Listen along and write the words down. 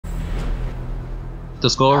The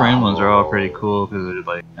Skull Rain ones are all pretty cool because they're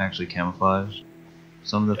like actually camouflaged.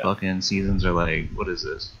 Some of the fucking seasons are like, what is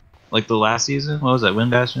this? Like the last season? What was that? Wind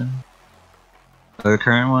Bastion? Or the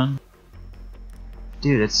current one?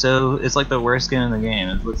 Dude, it's like the worst skin in the game.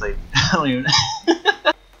 It looks like I don't even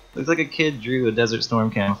looks like a kid drew a Desert Storm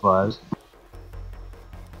camouflage.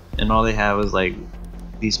 And all they have is like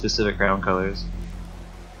these specific ground colors.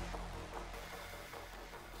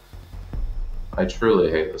 I truly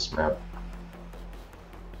hate this map.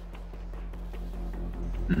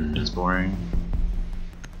 It's boring.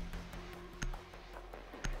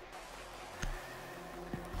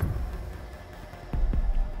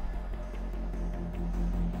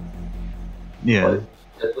 Yeah.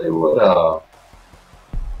 If they would,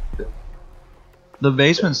 the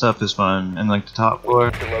basement stuff is fun, and like the top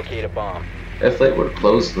floor. To locate a bomb. if they would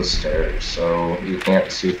close the stairs so you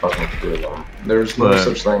can't see fucking through them. There's no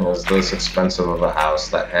such thing as this expensive of a house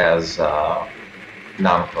that has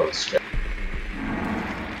non-closed stairs.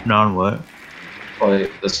 Non what?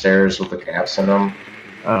 Like the stairs with the caps in them.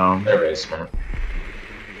 Their basement.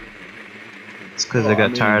 It's because I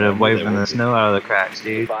got tired of wiping the snow out of the cracks,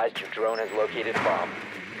 dude. Advised your drone has located a bomb.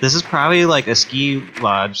 This is probably like a ski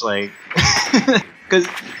lodge, like, because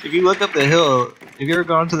if you look up the hill, have you ever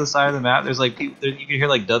gone to the side of the map? There's like people, you can hear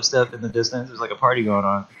like dubstep in the distance. There's like a party going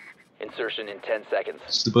on. Insertion in 10 seconds.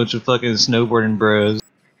 Just a bunch of fucking snowboarding bros.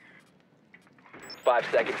 5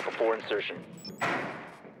 seconds before insertion.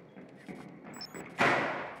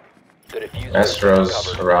 The diffuser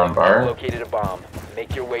Astro's around bar. Located a bomb.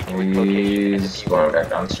 Make your way to its location. He's going back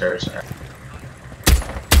downstairs.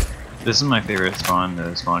 This is my favorite spawn,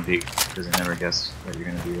 the spawn peak, because I never guess that you're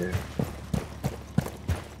gonna be there.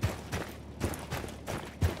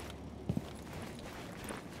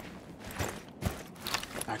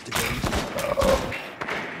 Uh-oh.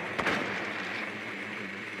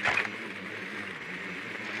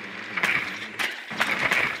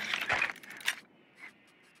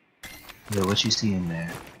 Yo, what you see in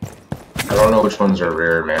there? I don't know which ones are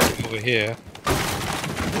rare, man. Over here.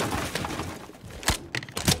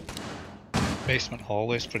 Basement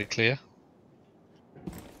hallway is pretty clear.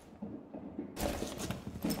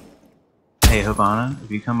 Hey, Havana, if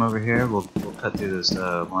you come over here, we'll cut through this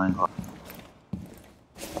line clock.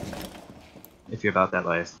 If you're about that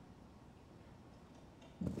life.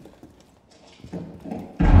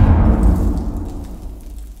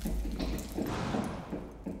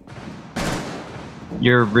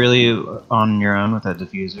 You're really on your own with that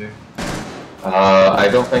diffuser? I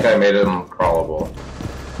don't think I made him crawlable.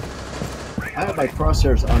 I had my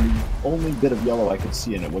crosshairs on the only bit of yellow I could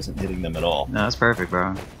see and it wasn't hitting them at all. No, that's perfect,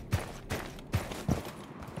 bro.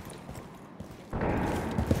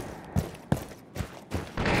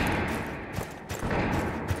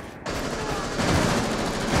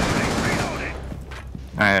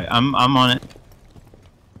 Alright, I'm on it.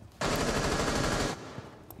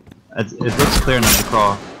 It looks clear enough to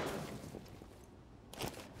crawl.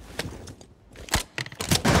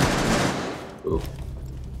 Ooh.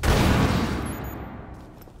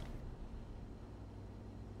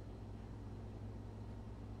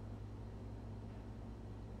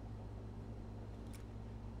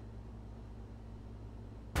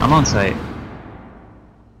 I'm on site.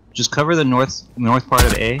 Just cover the north part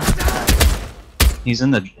of A. He's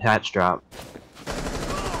in the hatch drop.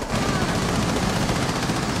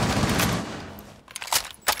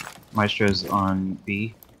 Maestro's on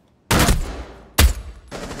B.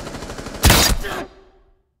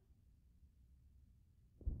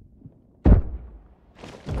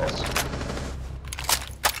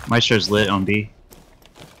 Maestro's lit on B.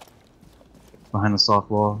 Behind the soft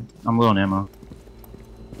wall. I'm low on ammo.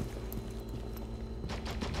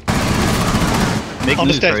 Make On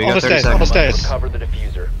the moves, stairs, bro. You on got the 30 stairs, on the seconds. stairs. Cover the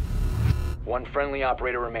diffuser. One friendly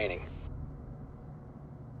operator remaining.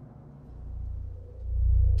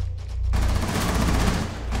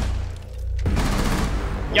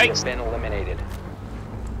 Yikes! Been eliminated.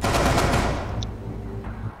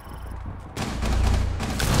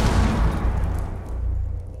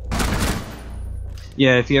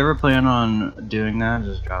 Yeah, if you ever plan on doing that,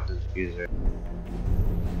 just drop the diffuser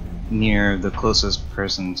near the closest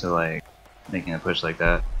person to like making a push like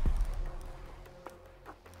that.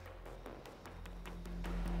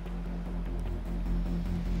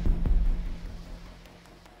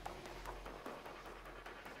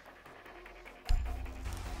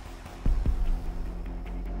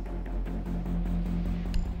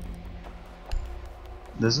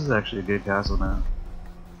 This is actually a good castle now.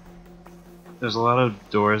 There's a lot of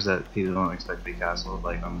doors that people don't expect to be castled,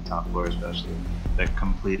 like on the top floor especially, that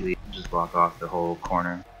completely just block off the whole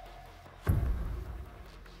corner.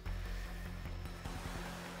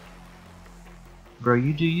 Bro,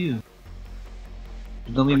 you do you.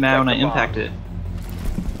 Don't be mad when I impact it.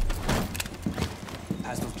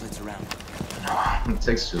 Pass those plates around. It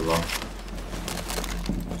takes too long.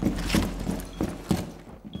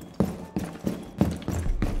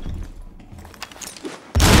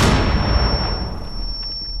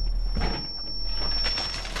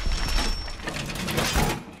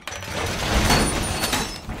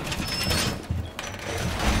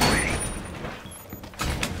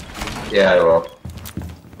 Yeah, I will.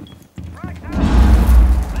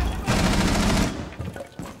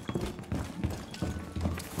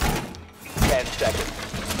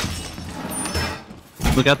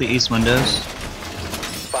 Look out the east windows.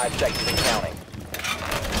 5 seconds and counting.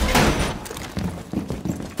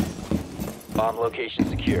 Bomb location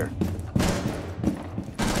secure.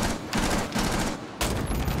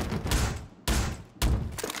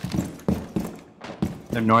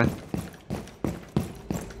 They're north.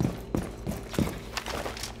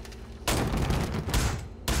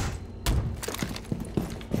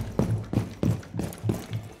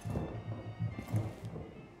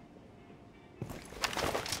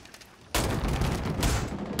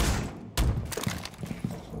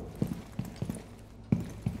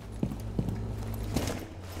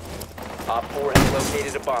 Op 4 has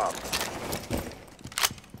located a bomb.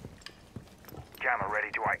 Jammer ready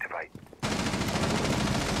to activate.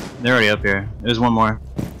 They're already up here. There's one more.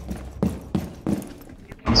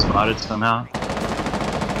 I'm spotted somehow.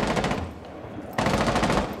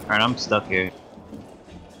 Alright, I'm stuck here.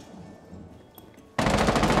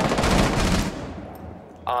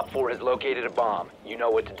 Op 4 has located a bomb. You know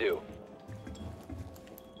what to do.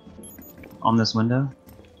 On this window.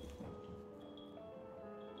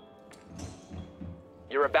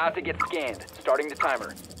 You're about to get scanned. Starting the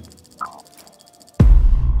timer.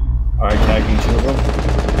 Alright, tagging two of them.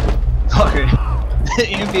 Fucker.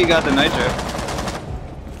 EMP got the nitro.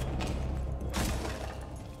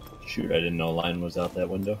 Shoot, I didn't know a line was out that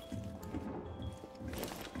window.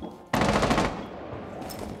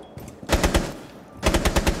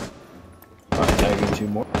 Alright, tagging two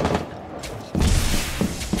more.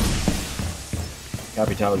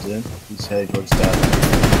 Copy tower's in. He's heading towards that.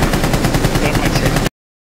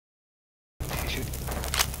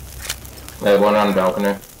 They have one on the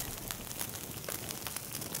balcony.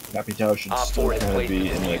 Capital Tower should Op still 4 has kind of placed a be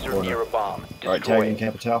in the diffuser corner. near a bomb. Alright, Destroy tagging it.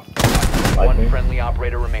 Capital. One friendly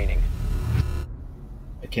operator remaining.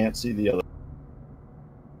 I can't see the other.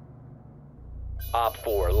 Op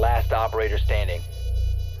 4, last operator standing.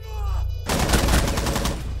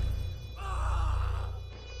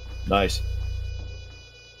 Nice.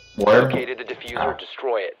 Where? Located the diffuser.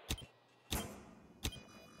 Destroy it.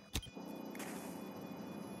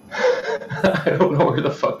 I don't know where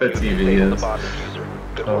the fuck that TV Disable the is. bomb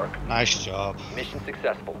diffuser. Good work. Nice job. Mission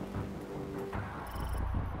successful.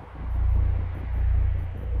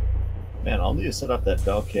 Man, I'll need to set up that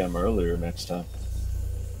bell cam earlier next time.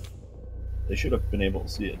 They should have been able to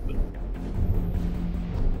see it, but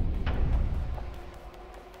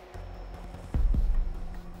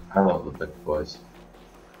I love the big boys.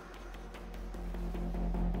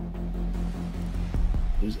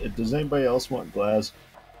 does anybody else want glass?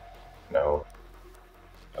 No.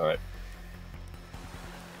 Alright.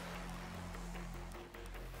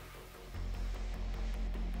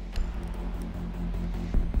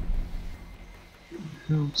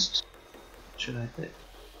 Who should I pick?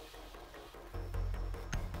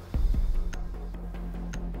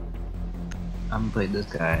 I haven't played this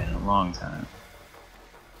guy in a long time.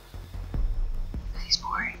 He's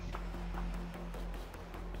boring.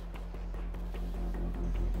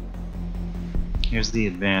 Here's the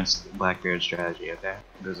advanced Blackbeard strategy, okay?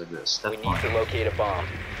 It goes like this. Step We need 1. to locate a bomb.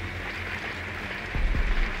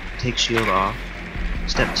 Take shield off.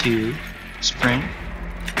 Step 2, sprint.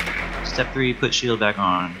 Step 3, put shield back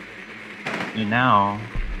on. And now,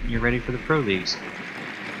 you're ready for the pro leagues.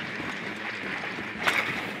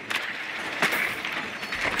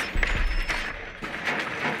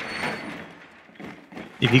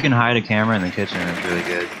 If you can hide a camera in the kitchen, it's really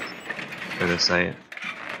good for this site.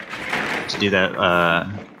 To do that,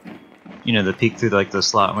 you know, the peek through like the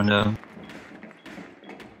slot window.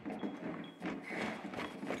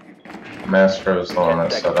 Master is the one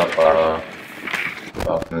that set up,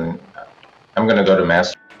 I'm gonna go to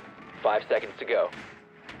Master. 5 seconds to go.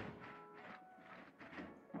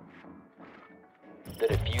 The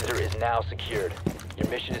diffuser is now secured. Your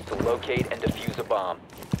mission is to locate and defuse a bomb.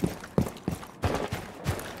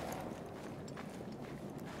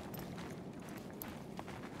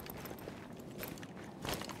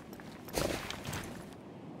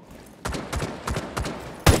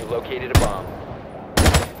 You located a bomb.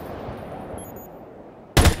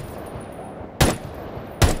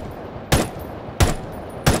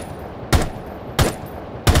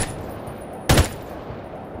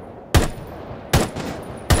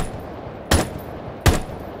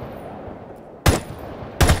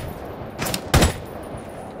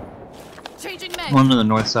 Changing mag. One to the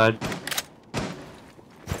north side.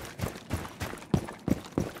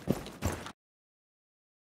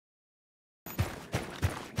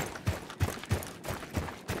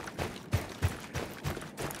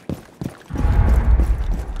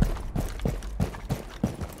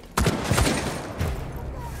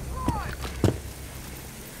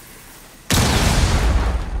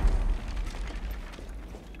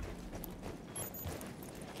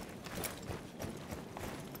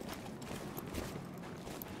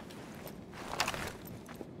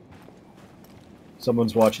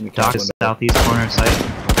 Someone's watching the Dock cat is window. southeast corner site.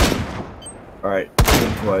 Alright, hit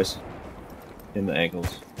him twice. In the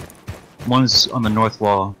ankles. One's on the north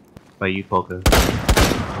wall by you, Polka.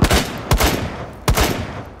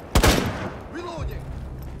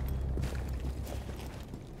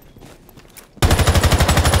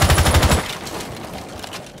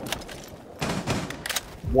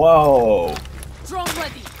 Whoa! Drone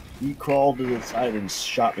ready. He crawled to the side and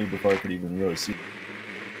shot me before I could even really see.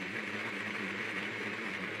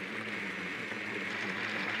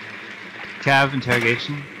 Cav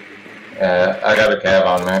interrogation. I got a cab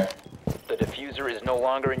on me. The diffuser is no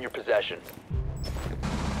longer in your possession.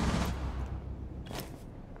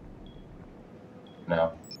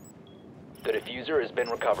 No. The diffuser has been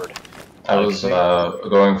recovered. I was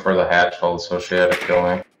going for the hatch hole, so she had to kill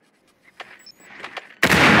me.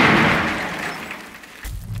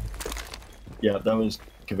 Yeah, that was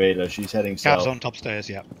Kaveda. She's heading Cab's south. on top stairs,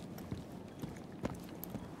 yeah.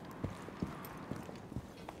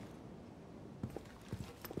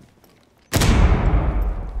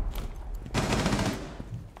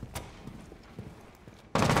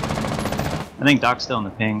 I think Doc's still in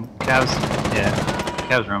the ping. Cav's, yeah.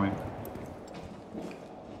 Cav's roaming.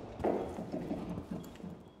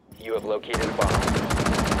 You have located a bomb.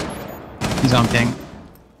 He's on ping.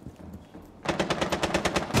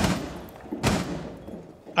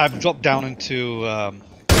 I've dropped down into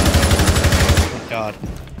front yard.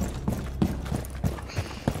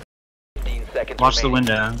 15 seconds Watch the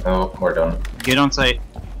remaining. window. Oh, we're done. Get on site.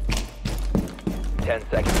 10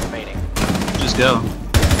 seconds remaining. Just go. 1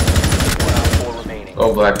 out of 4 remaining.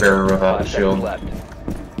 Go Black Bear without 5 the seconds shield. left.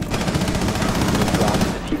 Drop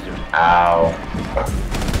the diffuser.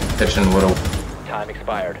 Ow. Kitchen Widow. Time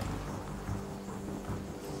expired.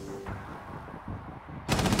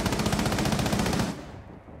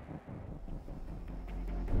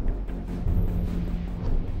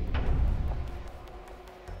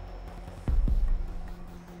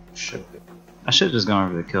 Should be. I should have just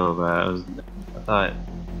gone over the kill, but I thought,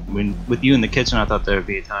 with you in the kitchen, I thought there would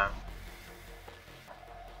be a time.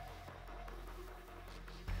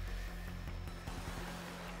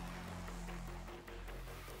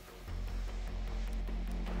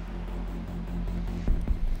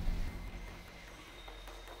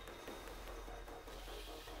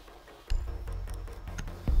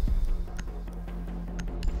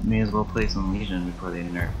 May as well play some Legion before they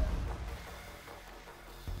nerf.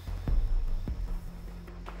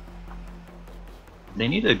 They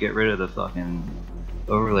need to get rid of the fucking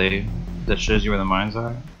overlay that shows you where the mines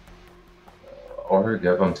are. Or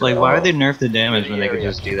give them to Like, why are they nerf the damage when they could Area.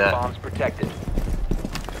 just do that? Bombs protected.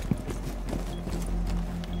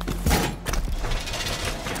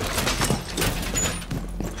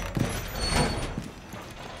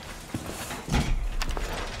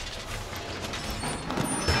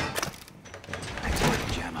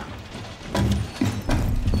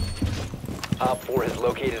 Op 4 has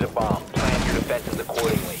located a bomb. Plan your defenses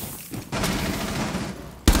accordingly.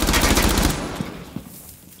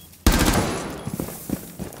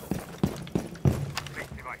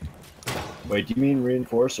 Wait, do you mean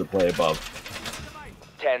reinforce or play above?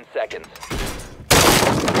 10 seconds.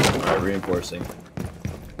 Alright, reinforcing.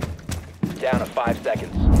 Down to 5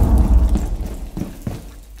 seconds.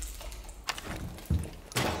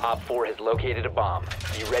 Op 4 has located a bomb.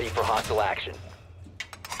 Be ready for hostile action.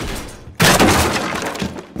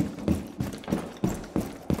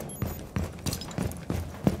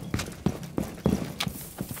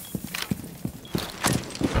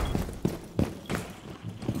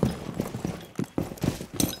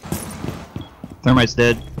 Thermite's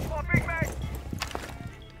dead.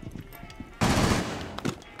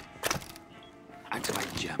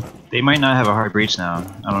 Activate jammer. They might not have a hard breach now.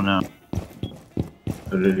 I don't know.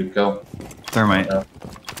 Who did you kill? Thermite. Oh,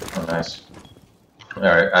 nice.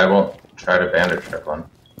 Alright, I won't try to bandage trip one.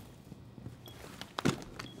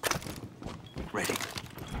 Ready.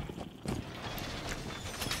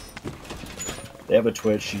 They have a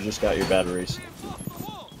Twitch, you just got your batteries.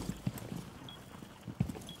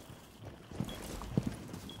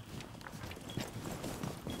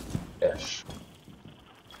 Ish.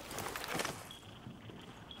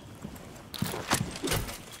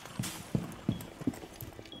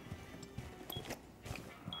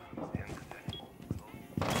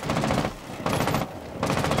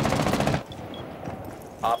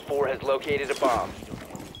 Op 4 has located a bomb.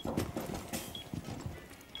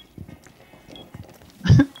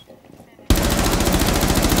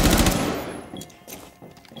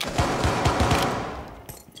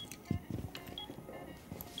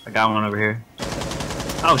 I got one over here.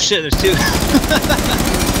 Oh shit, there's two.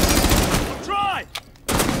 Try!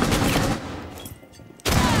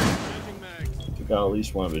 Took out at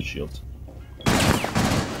least one of his shields.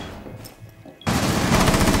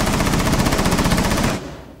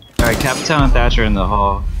 Alright, Capitan and Thatcher in the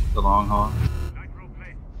hall. The long hall.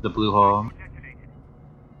 The blue hall.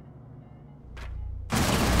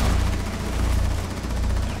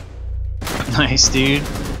 Nice, dude.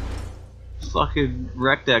 Fucking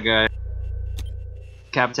wrecked that guy.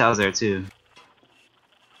 Capital's there too.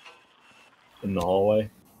 In the hallway.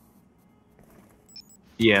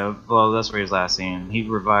 Yeah, well, that's where he's last seen. He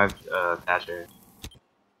revived Thatcher.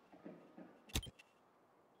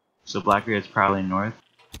 So Blackbeard's probably north.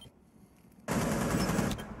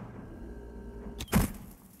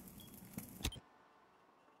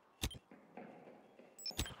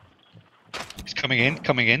 He's coming in,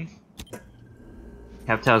 coming in.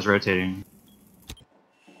 Capital's rotating.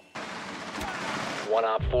 One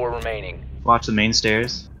Op 4 remaining. Watch the main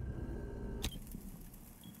stairs.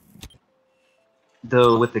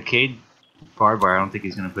 Though with the Cade barbed wire, I don't think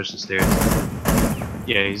he's gonna push the stairs.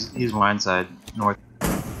 Yeah, he's wine side, north.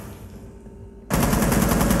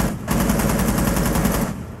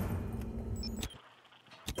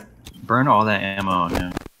 Burn all that ammo on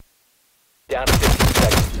him. Down to 15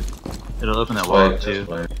 seconds. It'll open that wall up Just too.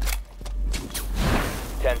 wait.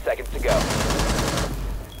 10 seconds to go.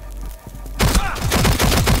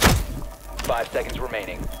 5 seconds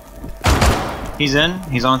remaining. He's in.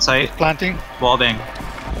 He's on site. Planting. Wall bang.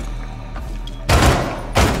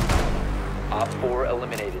 Op 4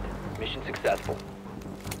 eliminated. Mission successful.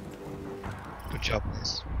 Good job,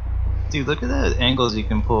 guys. Dude, look at the angles you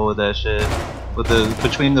can pull with that shit. With the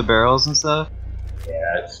between the barrels and stuff.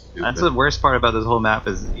 Yeah, it's stupid. That's the worst part about this whole map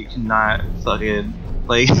is you cannot fucking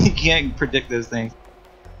like you can't predict those things.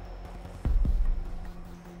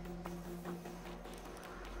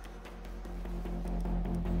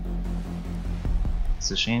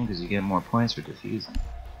 It's a shame because you get more points for defusing.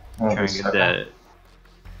 Oh, Trying to get that.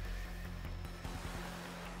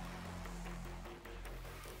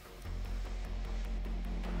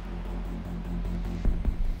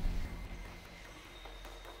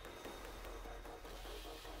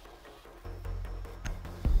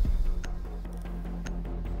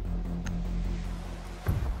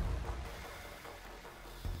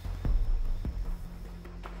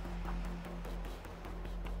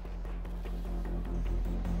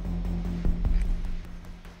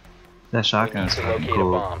 That shotgun is To fucking locate a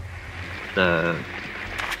cool. bomb. The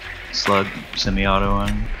slug semi-auto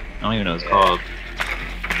one. I don't even know what it's called.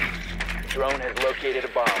 Drone has located a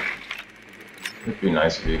bomb. It'd be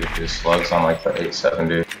nice if you could do slugs on like the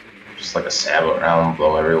 870. Just like a sabot round,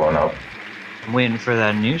 blow everyone up. I'm waiting for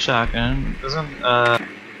that new shotgun. Doesn't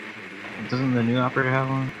the new operator have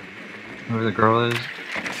one? Whoever the girl is?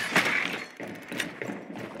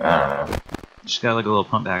 I don't know. She's got like a little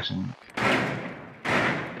pump action.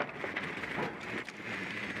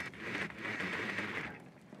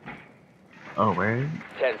 Oh, where?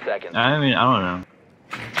 10 seconds. I mean, I don't know.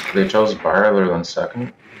 They chose bar other than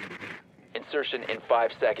second. Insertion in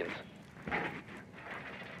 5 seconds.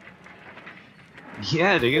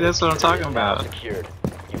 Yeah, dude, that's what I'm talking about. Secured.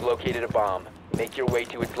 You've located a bomb. Make your way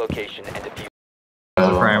to its location and defuse.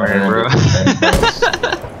 That's a primary, bro.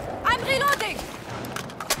 I'm reloading!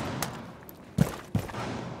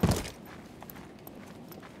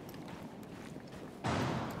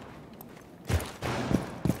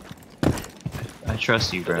 I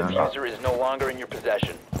trust you, The bro. diffuser is no longer in your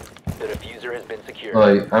possession. The diffuser has been secured.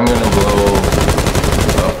 Like, I'm gonna blow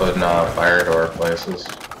up in fire door places.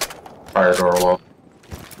 Fire door wall.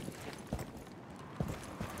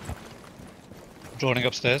 Droning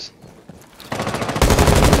upstairs.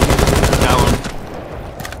 Got one.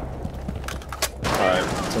 Alright,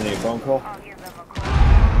 sending a phone call. I'll give them a call.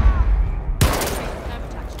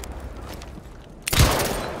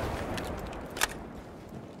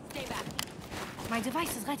 Stay back. My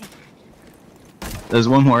device is ready. There's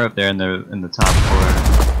one more up there in the top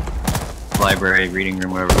floor. Library, reading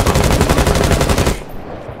room, whatever. It's called.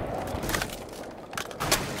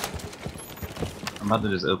 I'm about to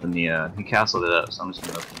just open the, he castled it up, so I'm just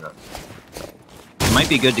gonna open it up. It might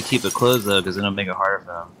be good to keep it closed though, because it'll make it harder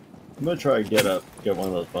for them. I'm gonna try to get one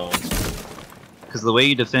of those phones. Because the way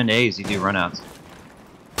you defend A is you do runouts.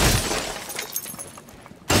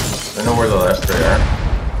 I know where the last three are.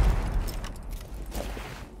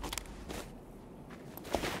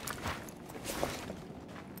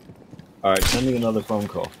 Alright, sending another phone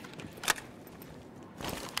call.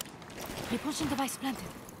 Repulsion device planted.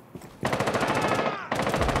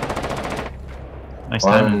 Nice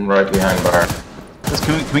time. One right behind bar.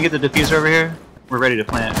 Can we get the diffuser over here? We're ready to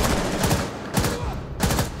plant.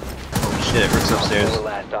 Oh shit, Rick's upstairs.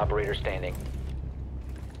 Last operator standing.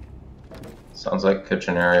 Sounds like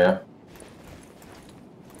kitchen area.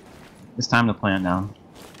 It's time to plant now.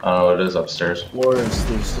 Oh, it is upstairs. Floors,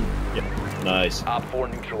 there's... Yep, nice. Op 4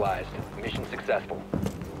 neutralized. Mission successful.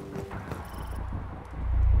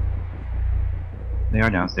 They are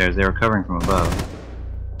downstairs. They were covering from above.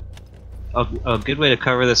 A good way to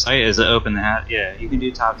cover the site is to open the hatch. Yeah, you can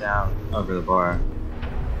do top down over the bar.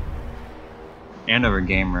 And over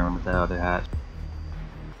game room with the other hatch.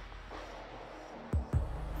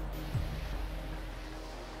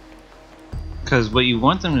 Because what you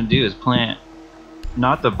want them to do is plant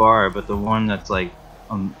not the bar, but the one that's like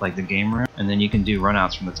on like the game room, and then you can do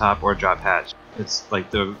runouts from the top or drop hatch. It's like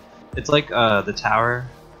the tower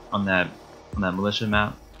on that militia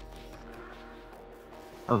map.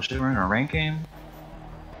 Oh shit, we're in a rank game?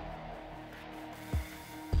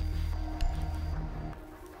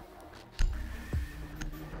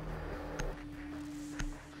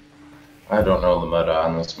 I don't know the meta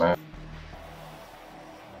on this map.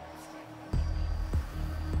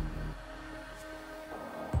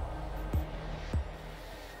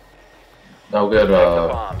 I'll get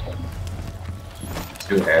Bombs.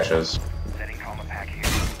 2 hatches. Setting common pack here.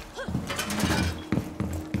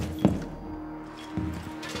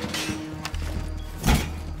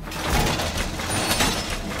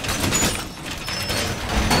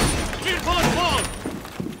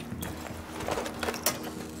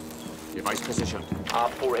 Device position.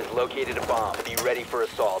 Op 4 has located a bomb. Be ready for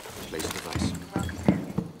assault. Place device.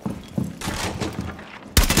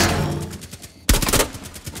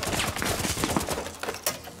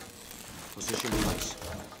 Position device.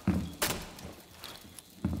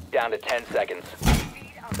 Down to 10 seconds.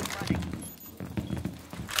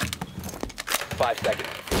 5 seconds.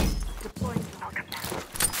 Deploying drone.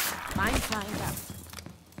 Mine flying out.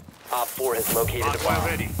 Op 4 has located a bomb.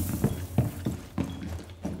 Ready.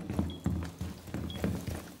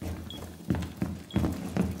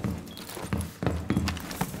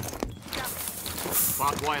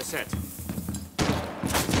 Barbed wire set.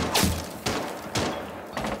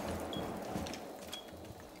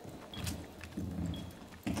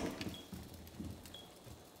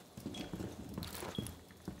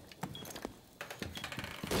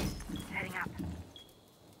 Heading up.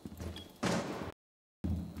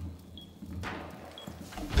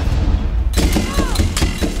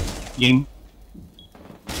 Ying.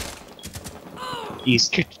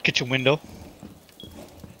 East. Kitchen window.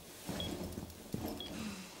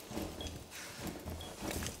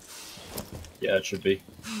 Yeah, it should be.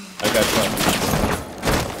 I got time.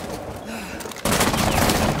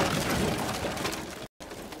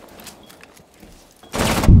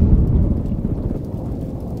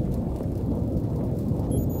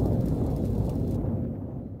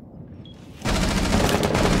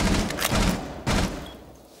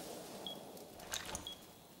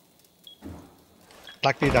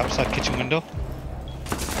 Blackbeard outside kitchen window.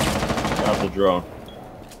 Got the drone.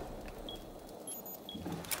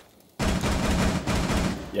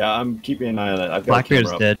 Yeah, I'm keeping an eye on it. I've got Blackbeard's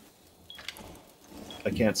a camera dead. up. I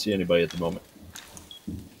can't see anybody at the moment.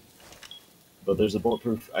 But there's a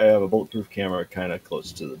bulletproof. I have a bulletproof camera kind of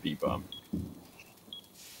close to the B bomb,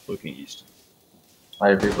 looking east. I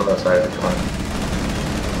have people outside. Come on.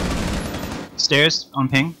 Stairs on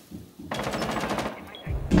ping.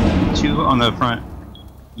 2 on the front.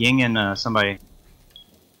 Ying and somebody.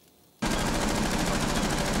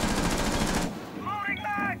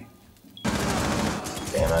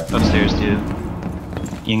 Damn it. Upstairs too.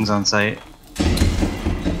 Ying's on site.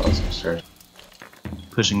 Close upstairs.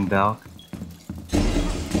 Pushing Valk.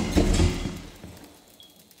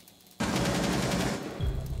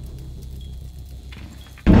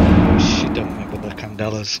 Shit, don't remember the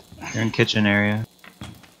candelas. They're in kitchen area.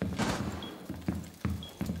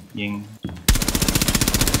 Ying.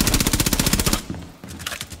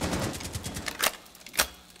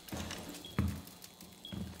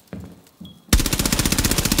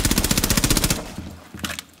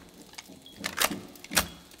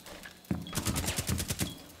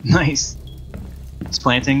 Nice. It's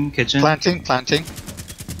planting, kitchen. Planting. Op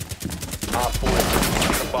 4 is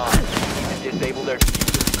locating a bomb. Need to disable their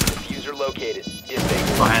diffuser. Diffuser located.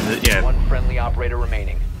 Disable. Behind it, yeah. One friendly operator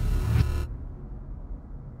remaining.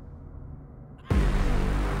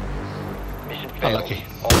 Mission failed. Unlucky.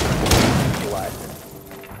 All neutralized.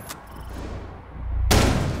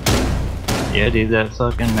 Yeah, dude, that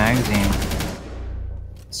fucking magazine.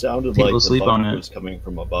 Sounded People like the sleep on bug it. was coming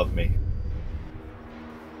from above me.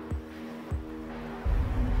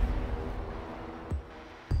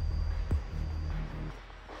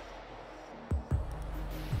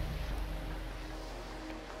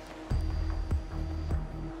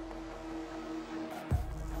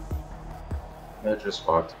 It just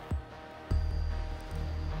walked.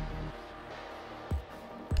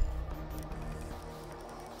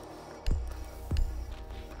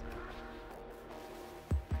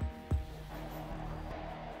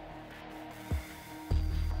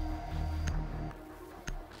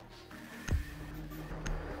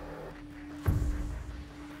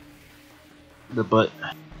 The butt.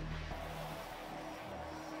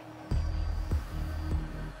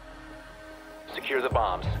 Secure the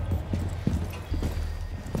bombs.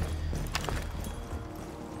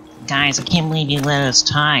 Guys, I can't believe you let us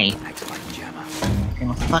tie. Activate jammer. I'm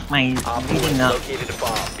gonna fuck my Op 4 reading has up. located a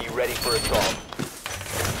bomb. Be ready for assault.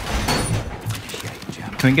 Initiate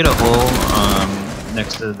jammer. Can we get a hole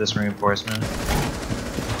next to this reinforcement,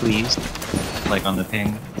 please? Like on the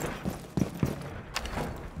ping.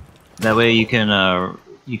 That way you can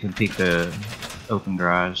peek the open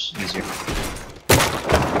garage easier.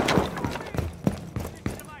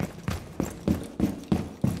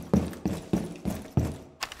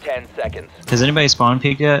 Seconds. Has anybody spawn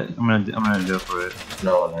peeked yet? I'm gonna go for it.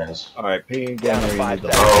 No one is. Alright, ping again or you need the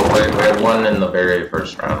Oh, wait, we had one in the very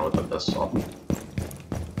first round with a pistol.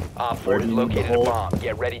 Op 4 Where has do you need the located a hole? bomb.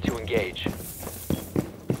 Get ready to engage.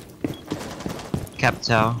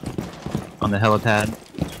 Capital on the helipad.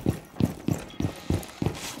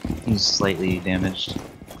 He's slightly damaged.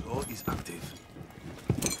 Door is active.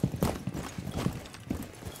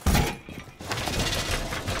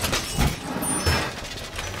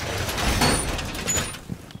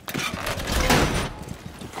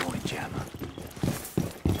 Deploying jammer.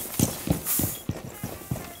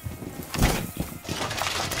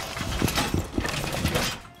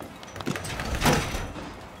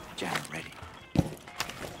 Jammer ready.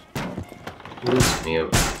 Who's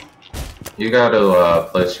mute? You gotta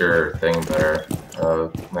place your thing there.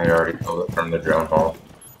 They already pulled it from the drone hole.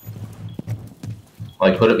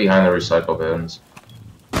 Like, put it behind the recycle bins.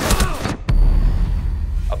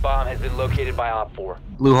 A bomb has been located by Op 4.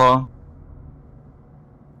 Blue hall.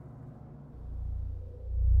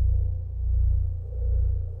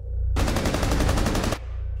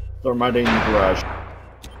 Thermite in the garage.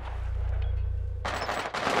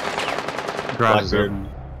 Garage is Blackbeard. open.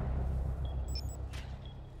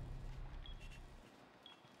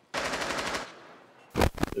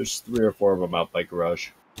 There's 3 or 4 of them out by garage.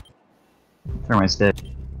 Thermite's dead.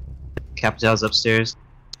 Capital's upstairs.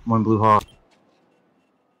 One blue hall.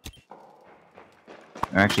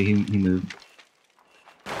 Or actually, he moved.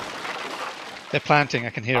 They're planting, I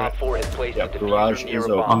can hear Op it. 4 has placed Yep, a garage diffuser near is a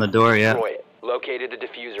open. bomb. On the door, yeah. Destroy it. Located the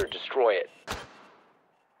diffuser. Destroy it.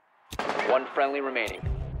 One friendly remaining.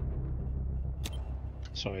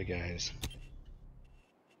 Sorry, guys.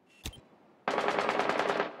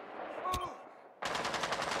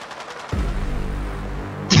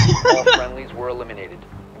 All friendlies were eliminated.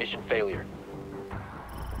 Mission failure.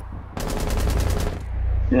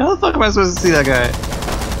 Yeah, how the fuck am I supposed to see that guy?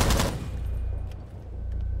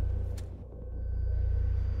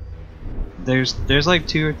 There's like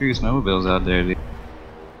 2 or 3 snowmobiles out there, dude.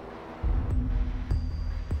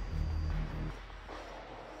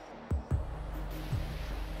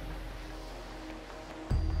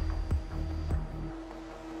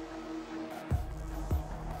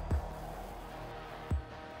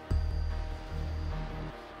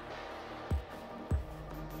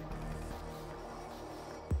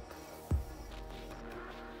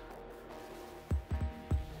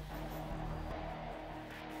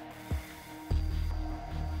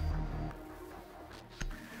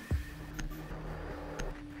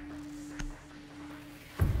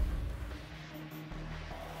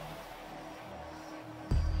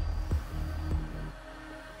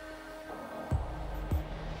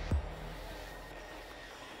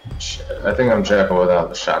 Shit, I think I'm jacking without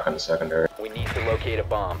the shotgun secondary. We need to locate a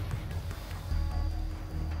bomb.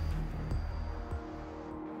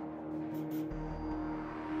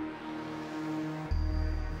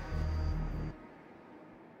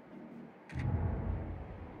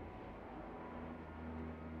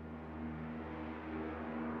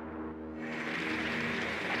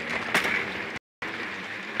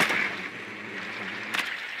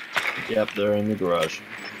 Yep, they're in the garage.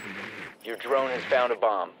 Your drone has found a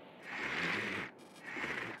bomb.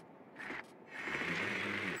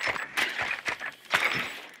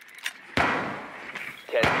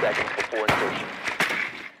 Ten seconds before insertion.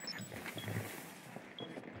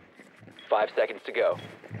 5 seconds to go.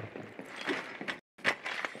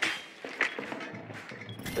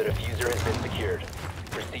 The diffuser has been secured.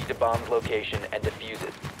 Proceed to bomb's location and defuse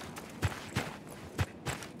it.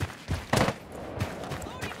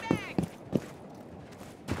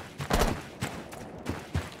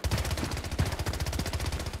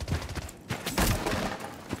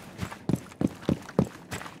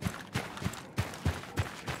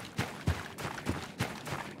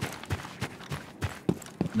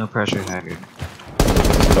 No pressure, Haggard.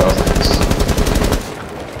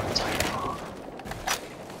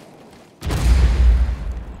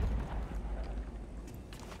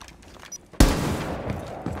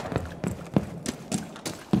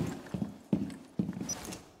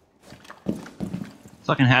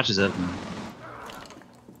 Fucking hatch is open.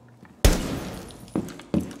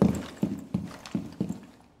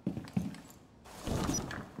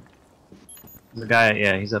 There's a guy,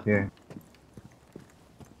 yeah, he's up here.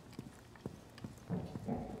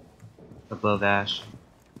 Above Ash.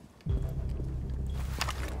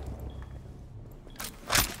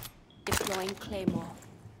 Deploying Claymore.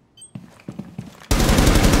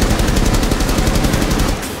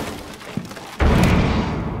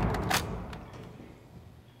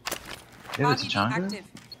 Yeah, it's a Changa? Active.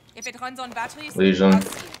 If it runs on batteries, Legion. I'll see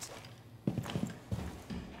it.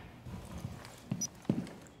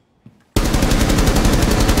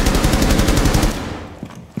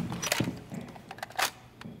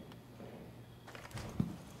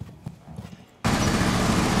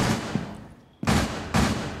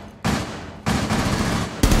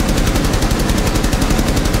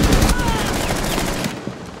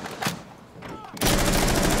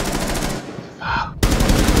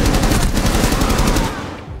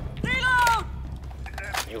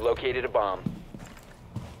 You located a bomb.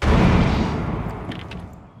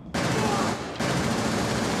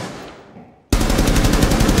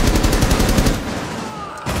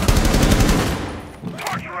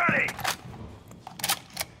 Torch ready!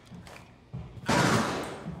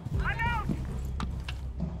 I'm out!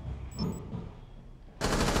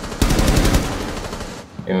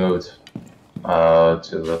 He moved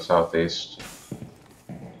to the southeast.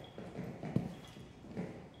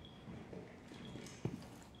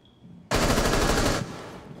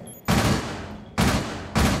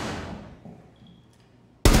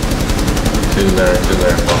 Two there,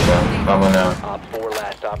 fuck them. Coming out. Op 4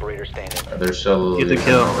 last operator standing. They're still Get the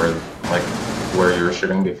kill. over, like, where you were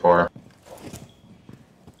shooting before.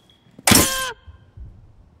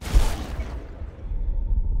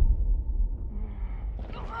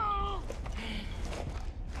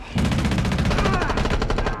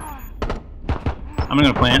 I'm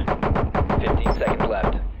gonna plant. 15 seconds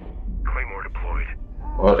left. Claymore deployed.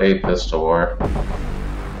 What a pistol war.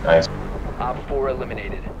 Nice. Op 4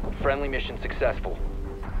 eliminated. Friendly mission successful.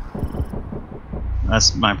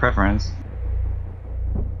 That's my preference.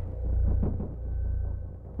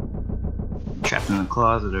 Trapped in the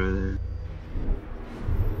closet over there.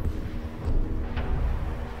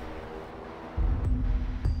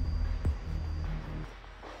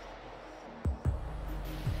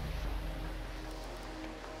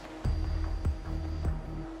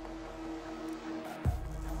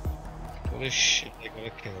 Holy shit, they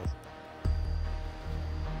got killed.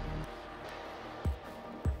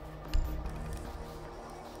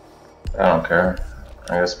 I don't care.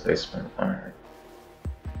 I guess basement. Alright.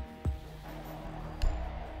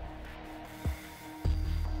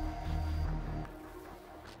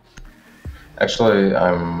 Actually,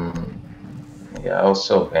 yeah, I'll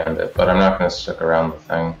still bandit, but I'm not gonna stick around the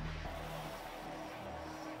thing.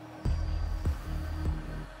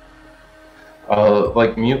 I'll,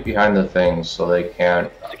 like, mute behind the thing so they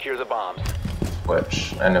can't Secure the bombs.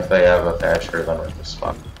 switch, and if they have a Thatcher, then we're just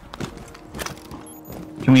fucked.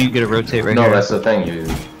 Can we get a rotate right No, here? that's the thing,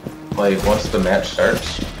 like, once the match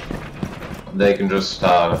starts, they can just,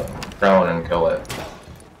 prone and kill it.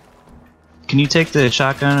 Can you take the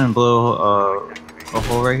shotgun and blow a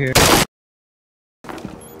hole right here?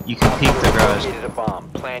 You can peek the garage. Located a bomb.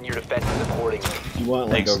 Plan your defenses accordingly. You want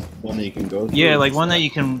like Thanks. one that you can go through? Yeah, like one that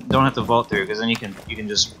you don't have to vault through, because then you can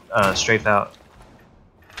just strafe out.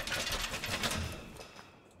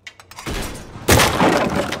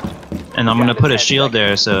 And I'm gonna put a shield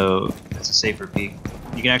there, so it's a safer peek.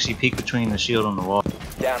 You can actually peek between the shield and the wall.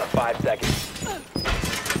 Down to 5 seconds.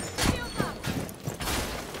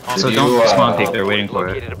 Also, Did don't you, spawn peek. They're waiting for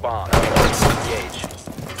it. Located a bomb. Engage.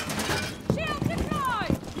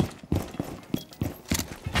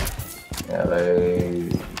 Yeah, they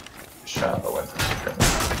shot the window.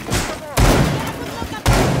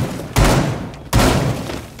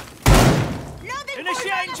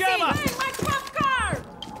 Initiating jammer!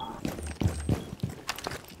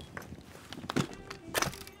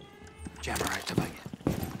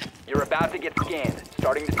 get scanned.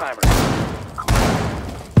 Starting the timer.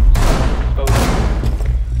 Exposed.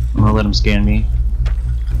 I'm gonna let him scan me.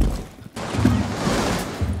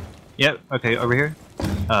 Yep, okay, over here.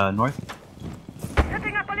 North.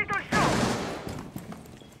 Setting up a little show.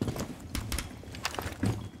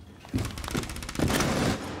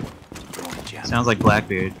 Deploying jammer. Sounds like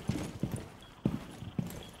Blackbeard.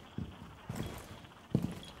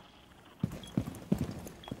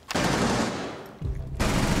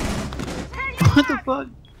 What the fuck?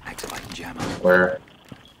 Activating jammer. Where?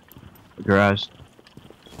 The garage.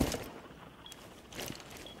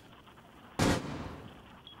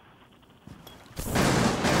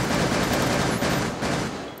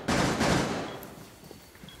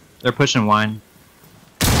 They're pushing wine.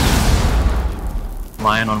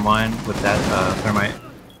 Lion on wine with that thermite.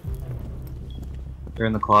 They're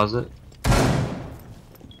in the closet.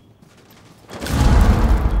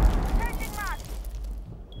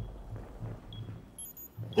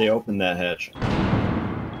 They opened that hatch.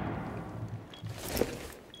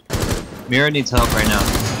 Mira needs help right now.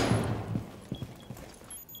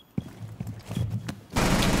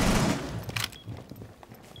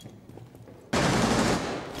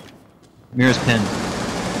 Mira's pinned.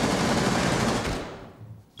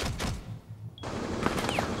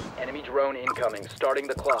 Enemy drone incoming. Starting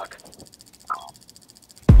the clock.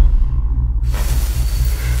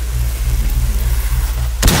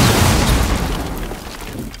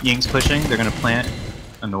 Ying's pushing, they're gonna plant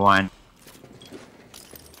on the wine.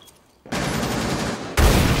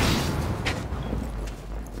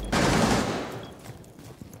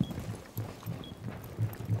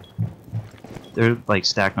 They're like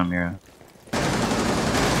stacked on Mira.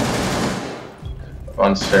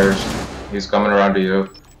 On stairs. He's coming around to you.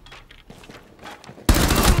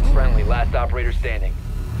 Friendly, last operator standing.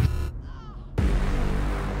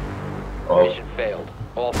 Oh, Mission failed.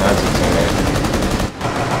 All that's a teammate.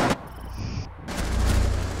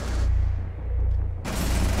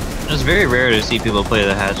 It's very rare to see people play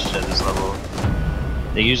the hatch at this level.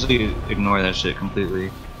 They usually ignore that shit completely.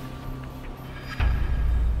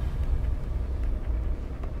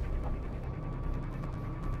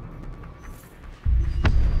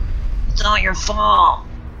 It's not your fault.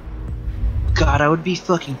 God, I would be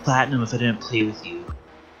fucking platinum if I didn't play with you.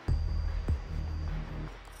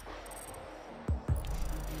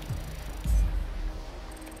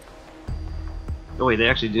 Oh wait, they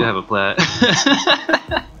actually do have a plat.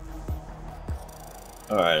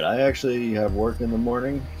 Alright, I actually have work in the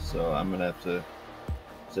morning, so I'm gonna have to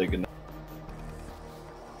say goodnight.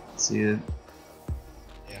 See ya.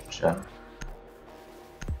 Yeah. Sure.